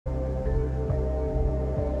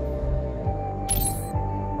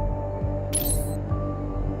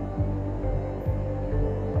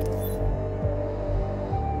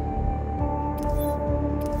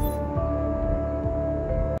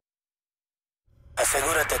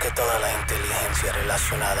Asegúrate que toda la inteligencia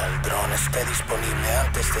relacionada al dron esté disponible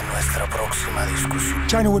antes de nuestra próxima discusión.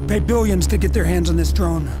 China would pay billions to get their hands on this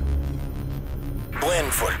drone. Buen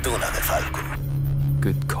fortuna de Falco.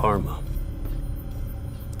 Good karma.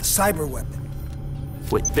 The cyber weapon.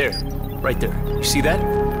 Wait, there. Right there. You see that?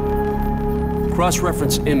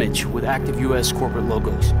 Cross-reference image with active US corporate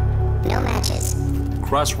logos. No matches.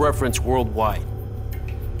 Cross-reference worldwide.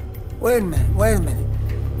 Wait a minute.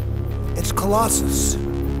 It's Colossus.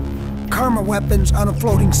 Karma weapons on a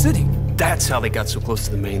floating city. That's how they got so close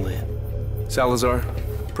to the mainland. Salazar,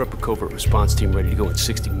 prep a covert response team ready to go in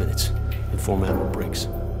 60 minutes. Inform Admiral Briggs.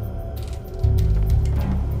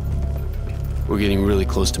 We're getting really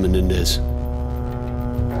close to Menendez.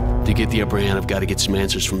 To get the upper hand, I've got to get some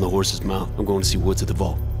answers from the horse's mouth. I'm going to see Woods at the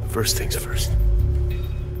vault. First things first.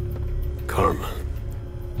 Karma.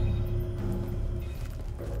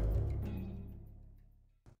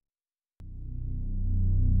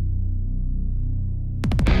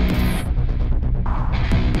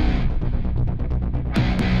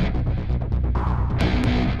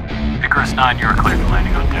 Icarus 9, you are cleared for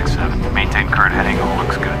landing on Deck 7. Maintain current heading, all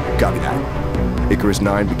looks good. Copy that. Icarus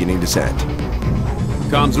 9 beginning descent.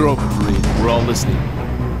 Comms are open, Fareed. We're all listening.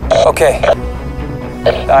 Okay.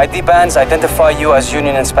 The ID bands identify you as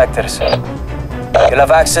Union inspectors. You'll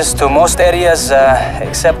have access to most areas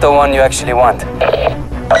except the one you actually want.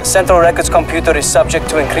 Central Records computer is subject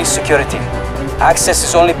to increased security. Access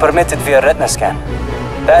is only permitted via retina scan.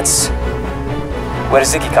 That's where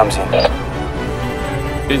Ziggy comes in.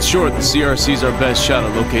 In short, the CRC's our best shot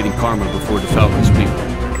at locating Karma before DeFalco's people.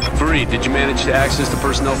 Fareed, did you manage to access the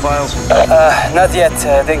personnel files? Not yet.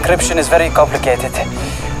 The encryption is very complicated.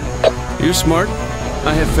 You're smart.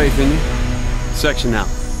 I have faith in you. Section out.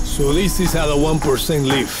 So this is how the 1%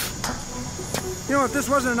 live. You know, if this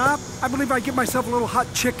wasn't an op, I believe I'd give myself a little hot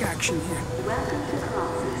chick action here. Welcome to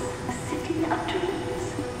Colossus, a city of dreams.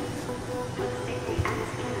 With safely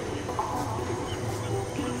accessibility of all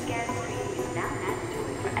offices, Deep Scan screening is now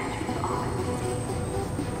mandatory for entry to offices.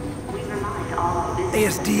 We remind all our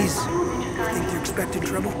visitors ASDs. Think they're expecting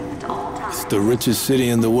trouble? It's the richest city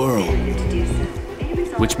in the world.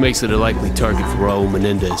 Which makes it a likely target for Raul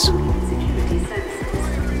Menendez.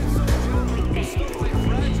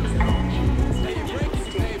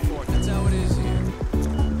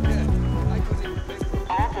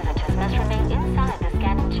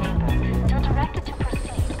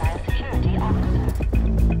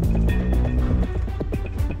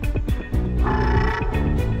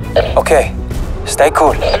 Okay, stay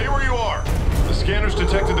cool. Stay where you are. The scanners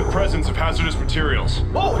detected the presence of hazardous materials.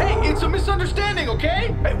 Whoa, hey, it's a misunderstanding,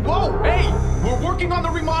 okay? Hey, whoa, hey, we're working on the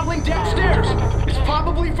remodeling downstairs. It's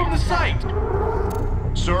probably from the site.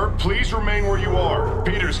 Sir, please remain where you are.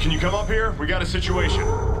 Peters, can you come up here? We got a situation.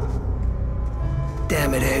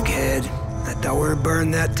 Damn it, egghead. I thought we were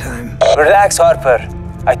burned that time. Relax, Harper.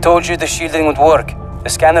 I told you the shielding would work. The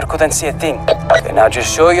scanner couldn't see a thing. Okay, now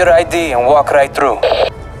just show your ID and walk right through.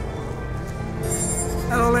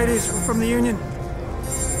 Hello, ladies. We're from the Union.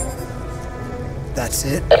 That's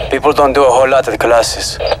it? People don't do a whole lot at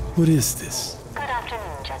Colossus. What is this? Good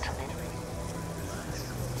afternoon, gentlemen.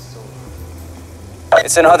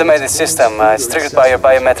 It's an automated system. It's triggered by your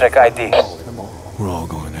biometric ID. We're all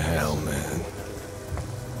going to hell, man.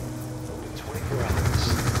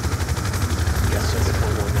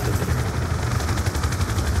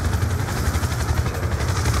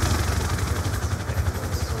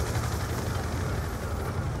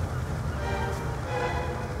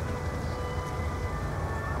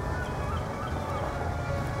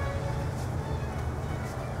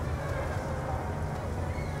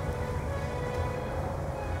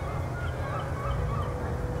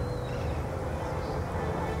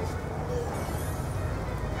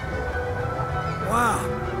 Wow,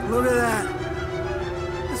 look at that.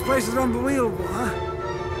 This place is unbelievable, huh?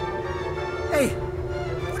 Hey,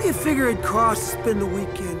 what do you figure it'd cost to spend the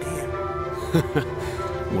weekend here?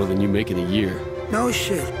 More than you make in a year. No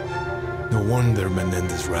shit. No wonder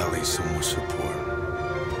Menendez rallies so much support.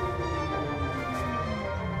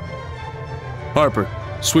 Harper,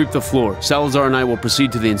 sweep the floor. Salazar and I will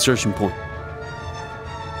proceed to the insertion point.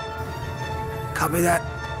 Copy that.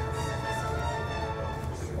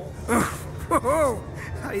 Whoa!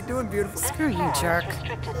 How you doing, beautiful? Screw you, jerk.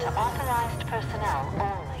 Restricted to authorized personnel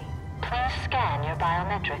only. Please scan your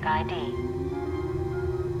biometric ID.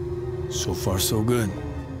 So far, so good.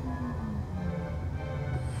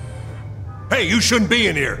 Hey, you shouldn't be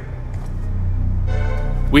in here!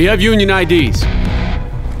 We have Union IDs.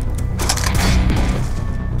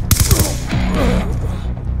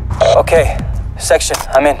 Okay, section,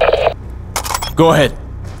 I'm in. Go ahead.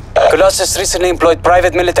 Colossus recently employed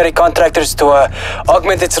private military contractors to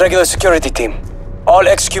augment its regular security team. All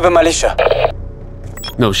ex-Cuban militia.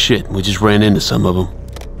 No shit, we just ran into some of them.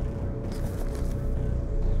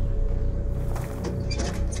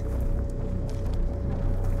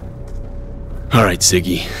 All right,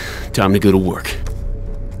 Ziggy. Time to go to work.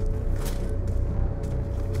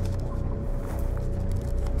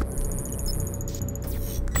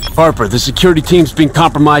 Harper, the security team's been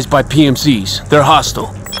compromised by PMCs. They're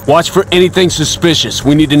hostile. Watch for anything suspicious.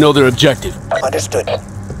 We need to know their objective. Understood.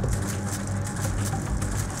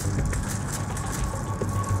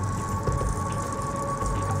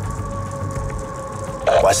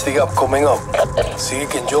 Watch the up coming up. See you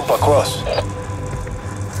can jump across.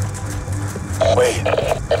 Wait,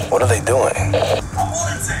 what are they doing?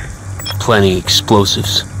 Planning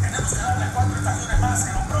explosives.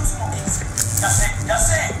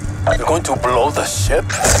 You're going to blow the ship?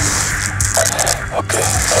 Okay.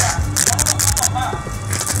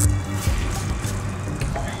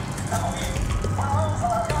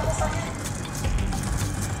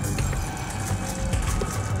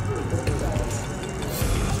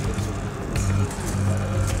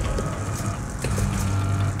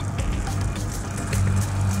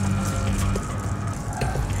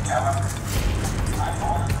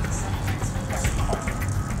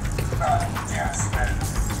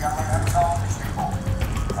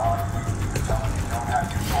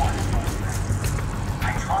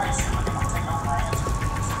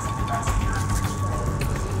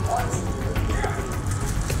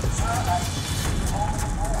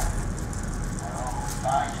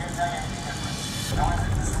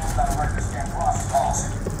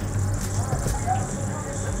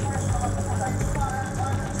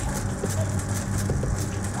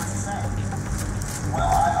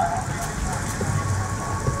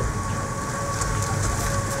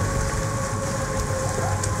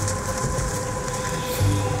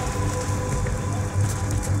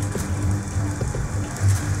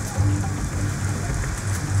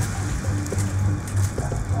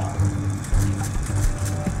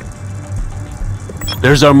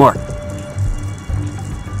 There's our mark.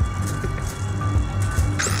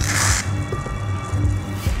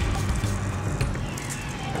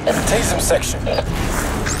 Tasem section.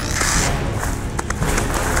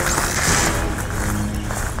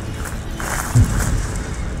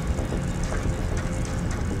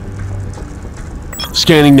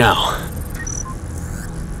 Scanning now.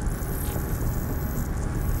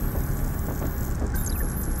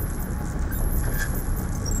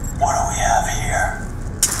 What do we have here?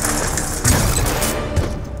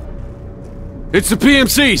 It's the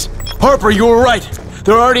PMCs! Harper, you were right.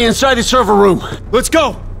 They're already inside the server room. Let's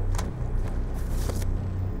go!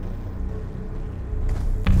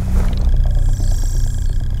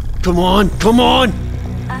 Come on, come on!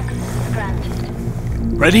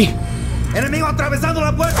 Ready? ¡Enemigo atravesando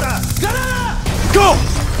la puerta! ¡Granada! Go!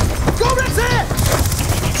 ¡Cúbrense!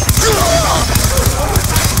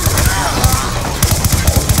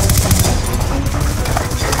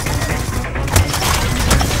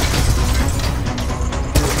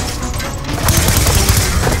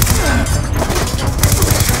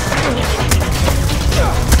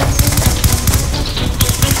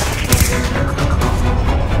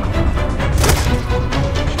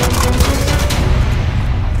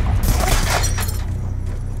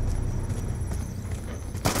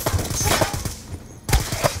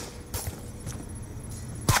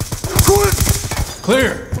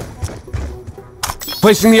 Clear!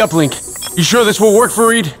 Placing the uplink. You sure this will work,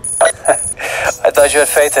 Fareed? I thought you had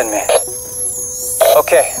faith in me.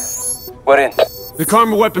 Okay, we're in. The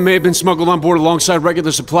Karma weapon may have been smuggled on board alongside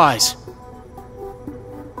regular supplies.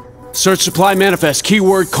 Search supply manifest,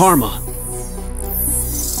 keyword Karma.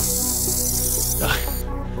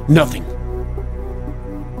 Nothing.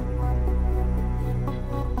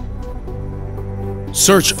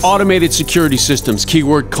 Search automated security systems,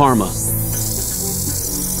 keyword Karma.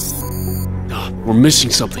 We're missing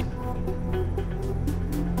something.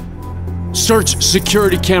 Search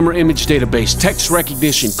security camera image database, text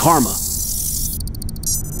recognition, Karma.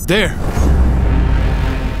 There.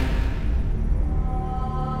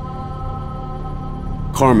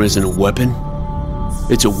 Karma isn't a weapon.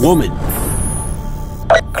 It's a woman.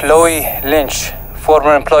 Chloe Lynch,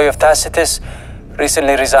 former employee of Tacitus,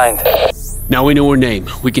 recently resigned. Now we know her name.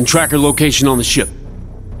 We can track her location on the ship.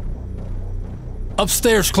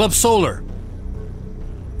 Upstairs, Club Solar.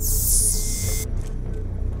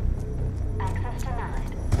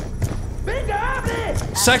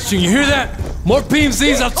 Section, you hear that? More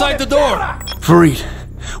PMCs outside the door! Fareed,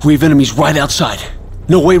 we have enemies right outside.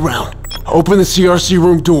 No way round. Open the CRC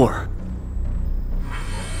room door.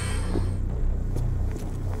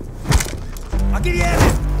 ¡Aquí viene!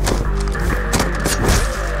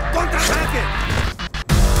 ¡Contraataque!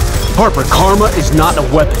 Harper, Karma is not a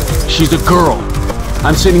weapon. She's a girl.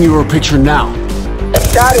 I'm sending you her picture now.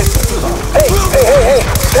 Got it. Hey.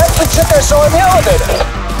 That's the chick I saw in the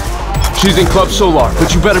elevator. She's in Club Solar,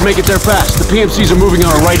 but you better make it there fast. The PMCs are moving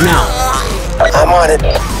on her right now. I'm on it.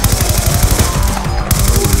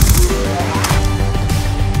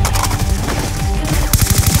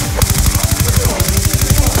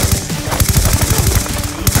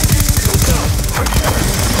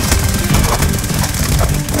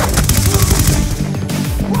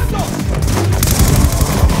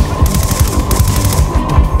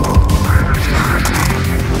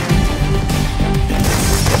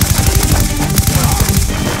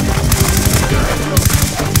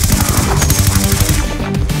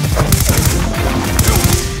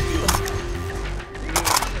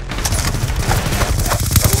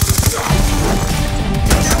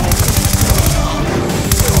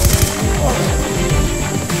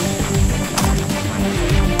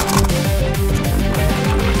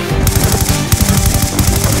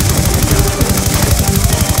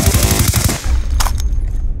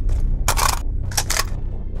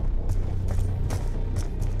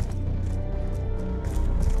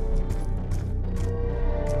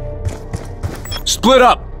 Split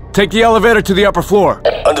up! Take the elevator to the upper floor.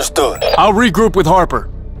 Understood. I'll regroup with Harper.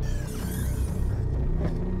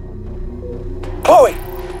 Chloe!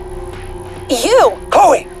 You!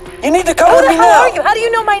 Chloe! You need to come with me now! Who the hell are you? How do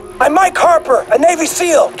you know my... I'm Mike Harper, a Navy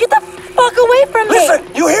SEAL! Get the fuck away from me! Listen,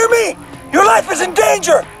 you hear me? Your life is in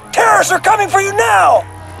danger! Terrorists are coming for you now!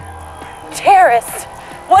 Terrorists?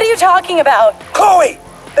 What are you talking about? Chloe!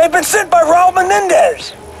 They've been sent by Raul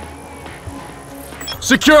Menendez!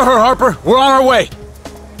 Secure her, Harper. We're on our way.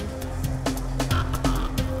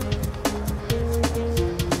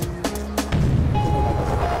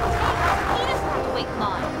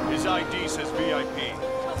 His ID says VIP.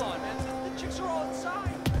 Come on, man. The chicks are all inside.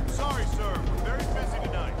 Sorry, sir. We're very busy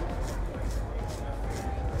tonight.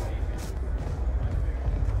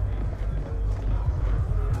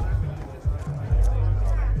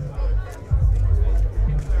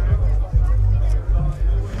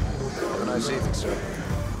 Have a nice evening, sir.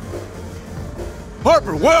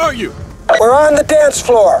 Harper, where are you? We're on the dance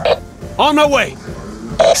floor. On my way.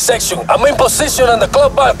 Section, I'm in position on the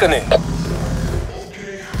club balcony.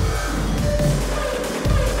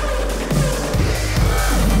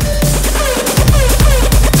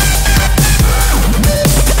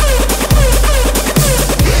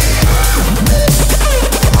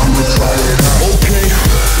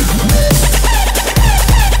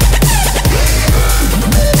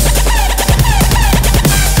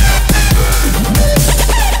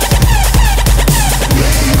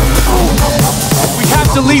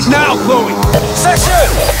 Leave now, Chloe! Section!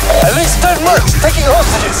 At least 10 mercs taking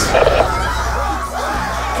hostages!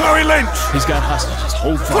 Chloe Lynch! He's got hostages.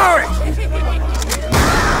 Hold fire. Chloe!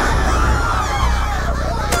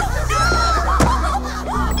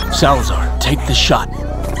 Salazar, take the shot.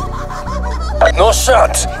 No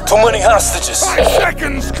shot. Too many hostages. 5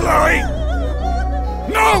 seconds, Chloe!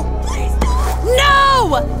 No!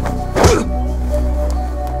 No!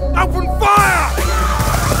 Open fire!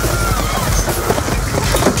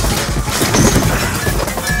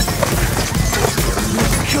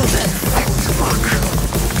 Kill that fuck.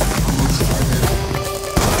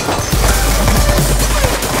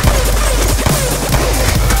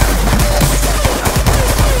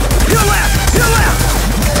 Your left!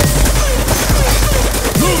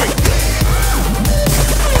 Moving!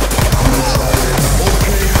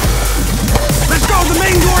 Let's go! The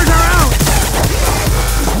main doors are out!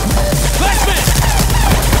 Flashman!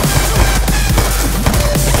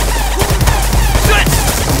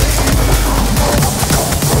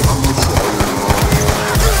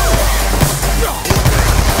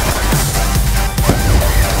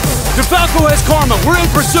 DeFalco has Karma. We're in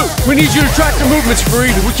pursuit. We need you to track the movements,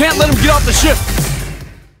 Fareed. We can't let him get off the ship.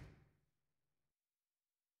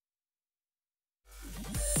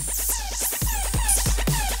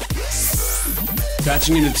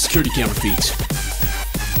 Patching into the security camera feeds.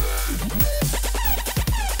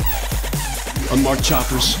 Unmarked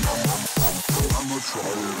choppers.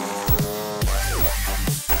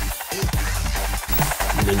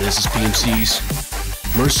 And then there's his PMCs.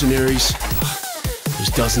 Mercenaries. There's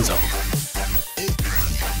dozens of them.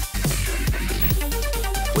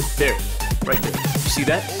 Wait, there. Right there. You see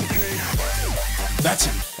that? That's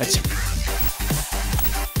him. That's him.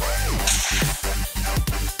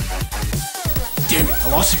 Damn it, I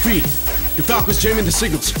lost the feed. DeFalco's jamming the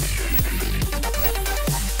signals.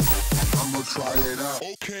 I'm gonna try it out.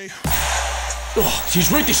 Okay. Oh, he's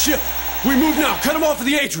rigged the ship. We move now. Cut him off of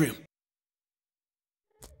the atrium.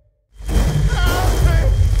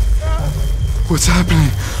 What's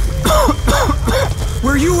happening?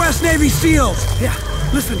 We're U.S. Navy SEALs. Yeah,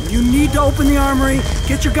 listen, you need to open the armory,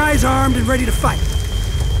 get your guys armed and ready to fight.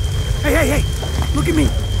 Hey, look at me.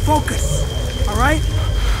 Focus, all right?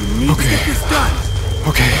 You need to get this done.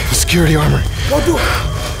 Okay, the security armory. Go do it.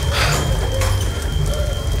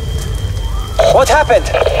 What happened?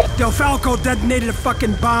 Del Falco detonated a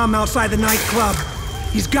fucking bomb outside the nightclub.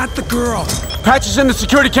 He's got the girl. Patches in the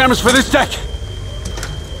security cameras for this deck.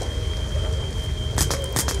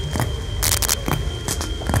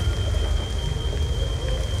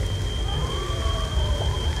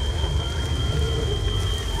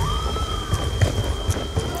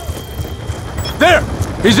 There!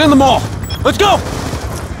 He's in the mall! Let's go!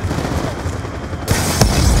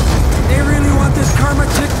 They really want this karma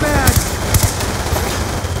chick bad.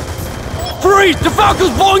 Freeze! DeFalco's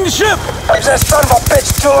blowing the ship! Is that son of a bitch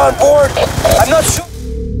still on board? I'm not sure.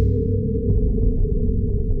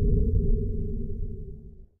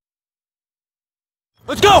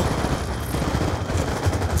 Let's go!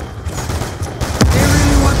 They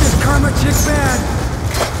really want this karma chick bad.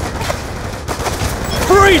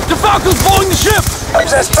 Freeze! DeFalco's blowing the ship!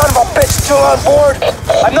 Is that son of a bitch still on board?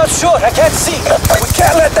 I'm not sure. I can't see. We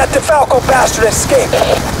can't let that DeFalco bastard escape.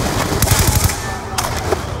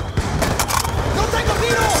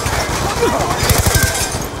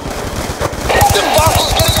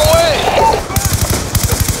 DeFalco's getting away!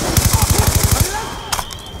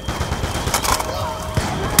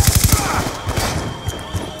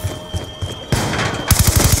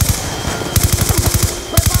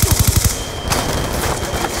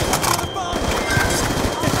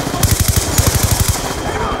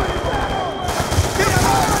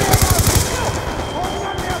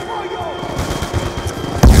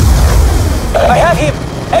 I have him!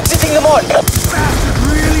 Exiting the mall! Bastard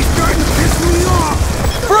really starting to piss me off!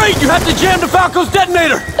 Freeze! You have to jam DeFalco's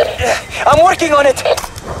detonator! I'm working on it!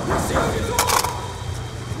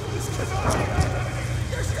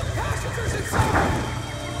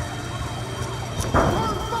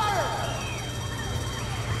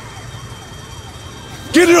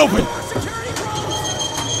 Get it open!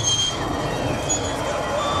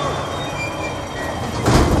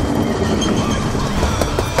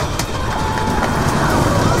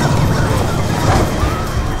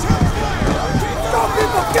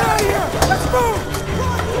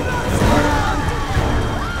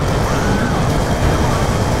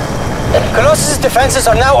 Colossus' defenses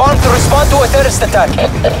are now armed to respond to a terrorist attack.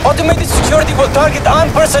 Automated security will target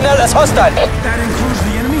armed personnel as hostile. That includes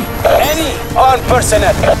the enemy? Any armed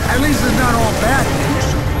personnel. At least it's not all bad things.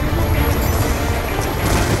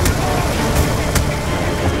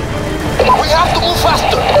 We have to move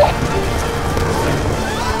faster!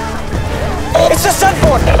 It's a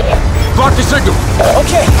sunborn! Block the signal!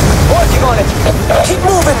 Okay, working on it. Keep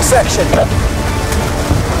moving, section.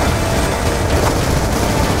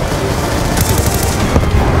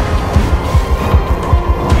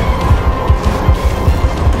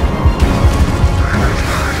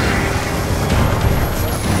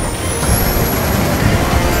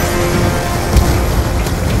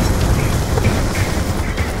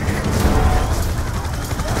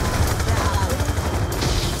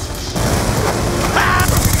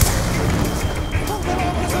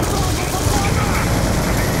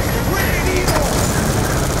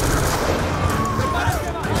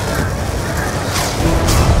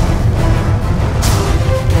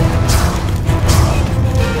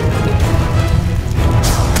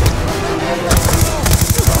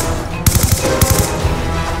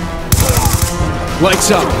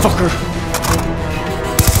 Lights out, fucker!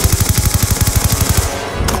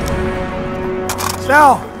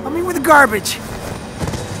 Sal, help me with the garbage.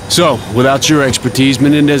 So, without your expertise,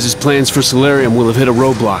 Menendez's plans for Solarium will have hit a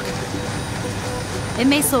roadblock. It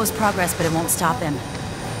may slow his progress, but it won't stop him.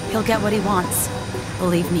 He'll get what he wants.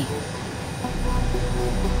 Believe me.